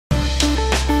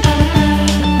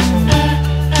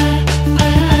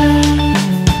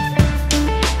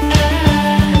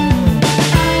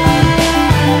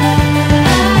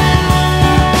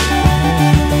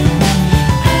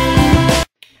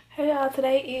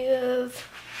is,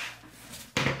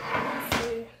 let's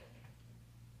see.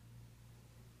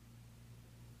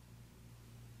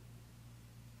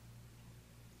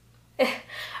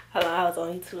 Hold on, I was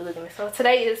on YouTube looking at it. So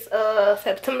today is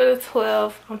September the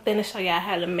 12th. I'm finna show y'all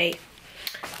how to make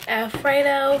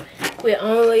Alfredo with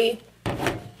only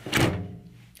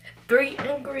 3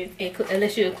 ingredients,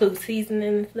 unless you include seasoning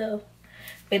and stuff.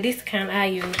 But this kind I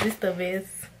use. This stuff is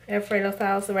Alfredo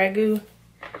sauce, ragu.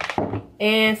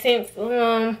 And since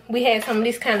we had some of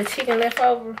this kind of chicken left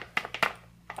over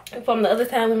from the other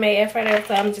time we made Alfredo,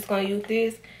 so I'm just gonna use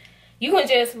this. You can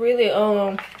just really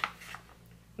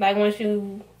like once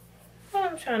you, what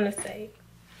I'm trying to say,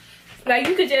 like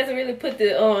you could just really put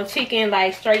the chicken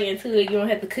like straight into it. You don't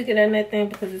have to cook it or nothing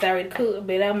because it's already cooked.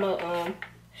 But I'm gonna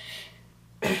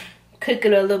cook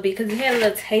it a little bit because it had a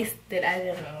little taste that I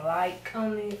didn't like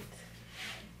on it.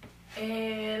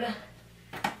 And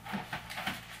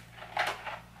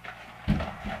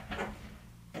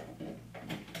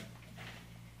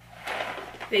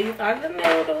these are the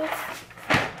noodles.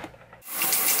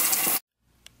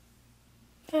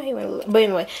 Oh, but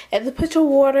anyway, I have to put your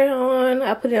water on.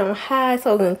 I put it on high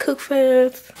so it's gonna cook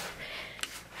fast.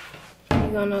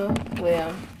 You're gonna,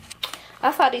 well,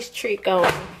 I saw this trick on,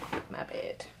 my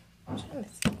bad. I'm trying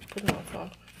to put it on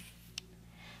phone.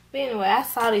 But anyway, I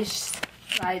saw this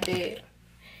like that.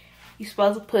 You're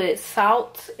supposed to put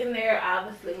salt in there.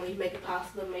 Obviously, when you make it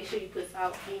pasta, make sure you put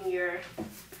salt in your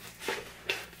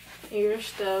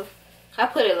stuff. I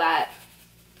put a lot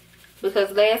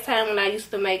because last time when I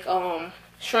used to make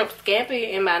shrimp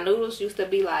scampi and my noodles used to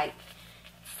be like,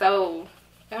 so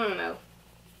I don't know,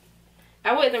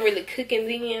 I wasn't really cooking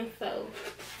then, so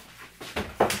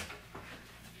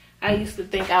I used to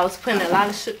think I was putting a lot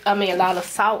of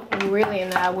salt, and really,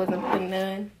 and I wasn't putting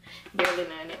none, barely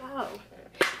none at all.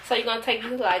 So you're gonna take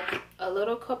you like a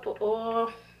little cup of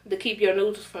oil to keep your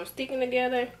noodles from sticking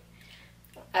together.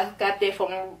 I got that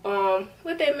from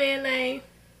what that man name,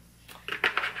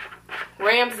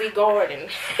 Ramsay Gordon.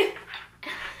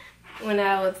 When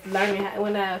I was learning,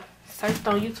 when I searched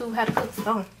on YouTube how to cook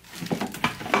some.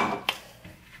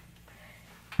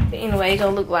 But anyway, it's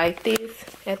gonna look like this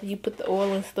after you put the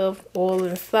oil and stuff, oil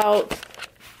and salt.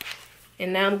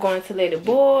 And now I'm going to let it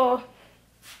boil.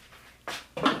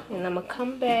 And I'm gonna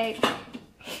come back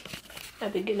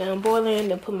after get done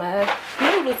boiling and put my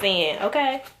noodles in,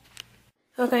 okay?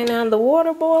 Okay, now the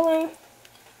water boiling.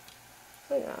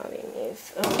 Look at all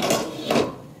this.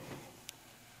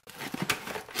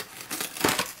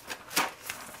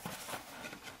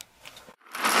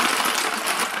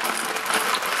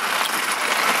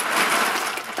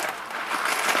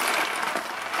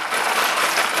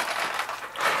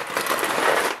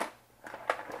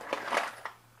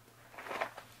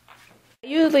 I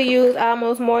usually use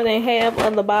almost more than half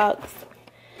of the box.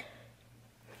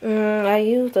 I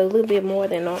used a little bit more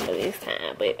than normal this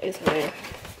time, but it's fine.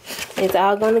 It's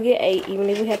all gonna get ate, even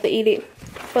if we have to eat it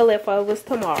for leftovers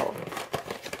tomorrow.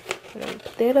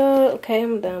 Put that up. Okay,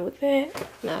 I'm done with that.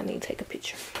 Now I need to take a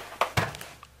picture.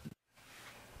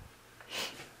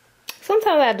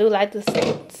 Sometimes I do like to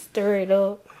stir it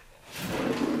up.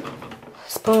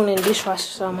 Spoon and dishwasher,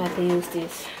 so I'm gonna have to use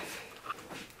this.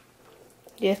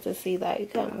 Just to see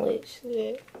like how much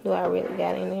do I really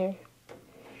got in here.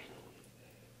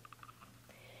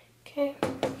 Okay.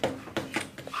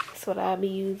 That's what I'll be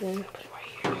using. Put it right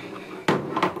here.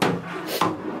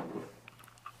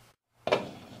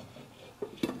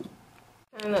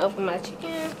 I'm gonna open my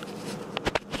chicken.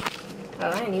 Oh,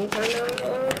 I ain't even turned on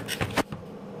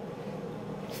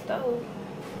the stove.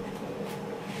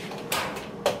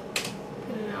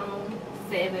 Put it on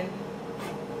 7.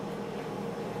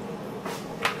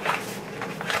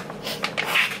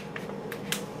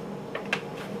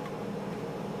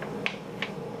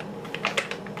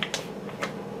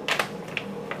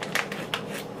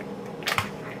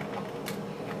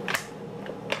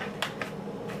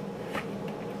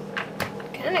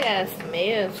 Kinda got a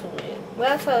smell to it.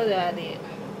 Well, I told you I did.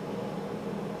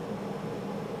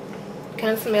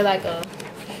 Kinda smell like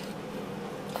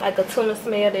a tuna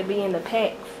smell that be in the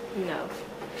packs, you know.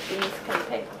 These kind of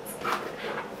packs.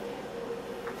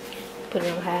 Put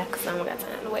it on high because I don't got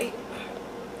time to wait.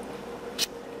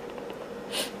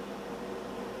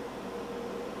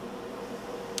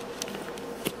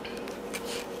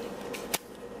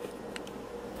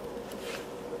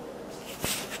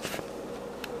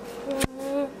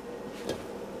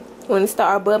 When it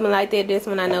started bubbling like that, that's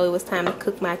when I know it was time to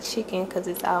cook my chicken because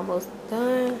it's almost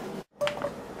done.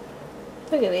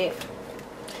 Look at that.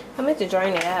 I meant to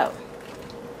drain it out.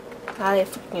 All that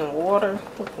freaking water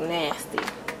look nasty.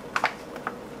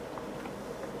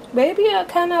 Baby, I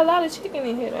kind of a lot of chicken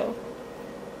in here though.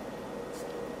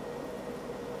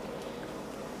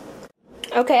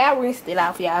 Okay, I rinsed it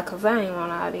off, y'all, because I ain't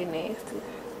want all this nasty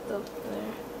stuff in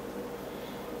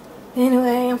there.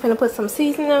 Anyway, I'm finna put some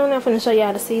seasoning on. I'm finna show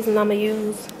y'all the seasoning I'm gonna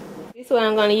use. This is what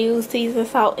I'm gonna use: seasoned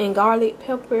salt and garlic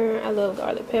pepper. I love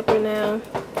garlic pepper now.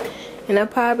 And I'll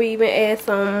probably even add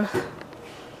some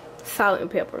salt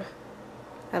and pepper.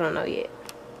 I don't know yet.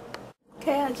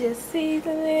 Okay, I just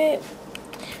seasoned it.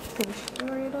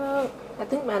 Stir it up. I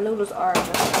think my noodles are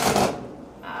done.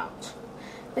 Ouch.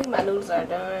 I think my noodles are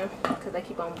done because they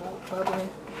keep on bubbling.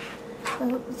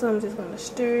 So I'm just gonna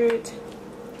stir it.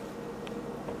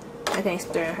 I can't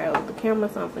stir her with the camera,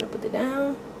 so I'm gonna put it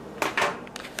down.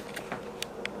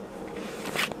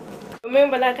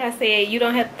 Remember, like I said, you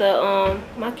don't have to,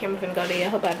 my camera's gonna go there. I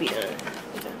hope I be done.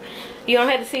 You don't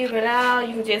have to season it all.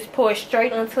 You can just pour it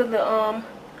straight onto the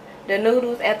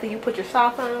noodles after you put your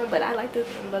sauce on. But I like this,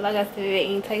 but like I said, it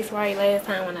didn't taste right last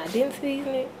time when I didn't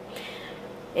season it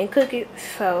and cook it.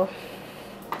 So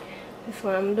that's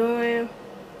what I'm doing.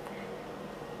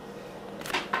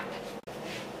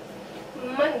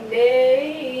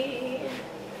 Monday.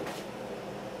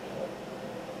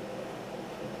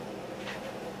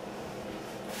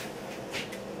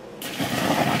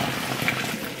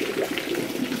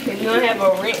 If you don't have a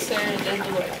rinser, just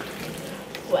do it.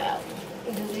 Wow.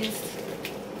 Do this.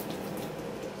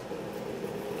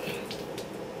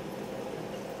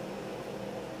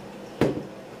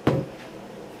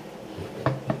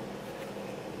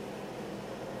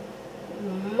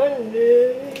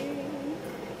 Monday.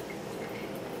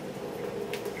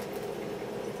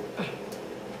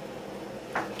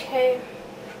 Okay.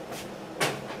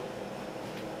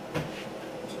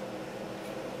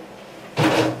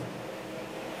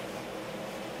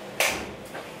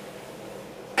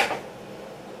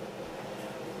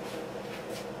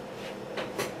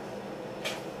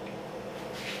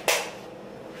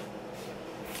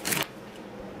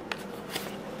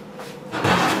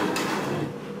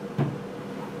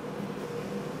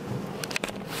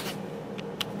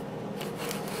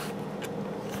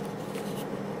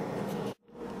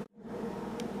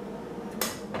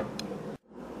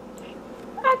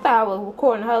 I thought I was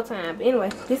recording the whole time. But anyway,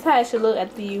 this is how it should look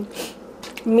after you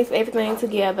mix everything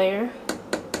together.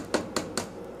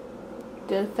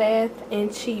 The fast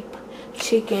and cheap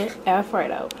chicken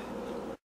Alfredo.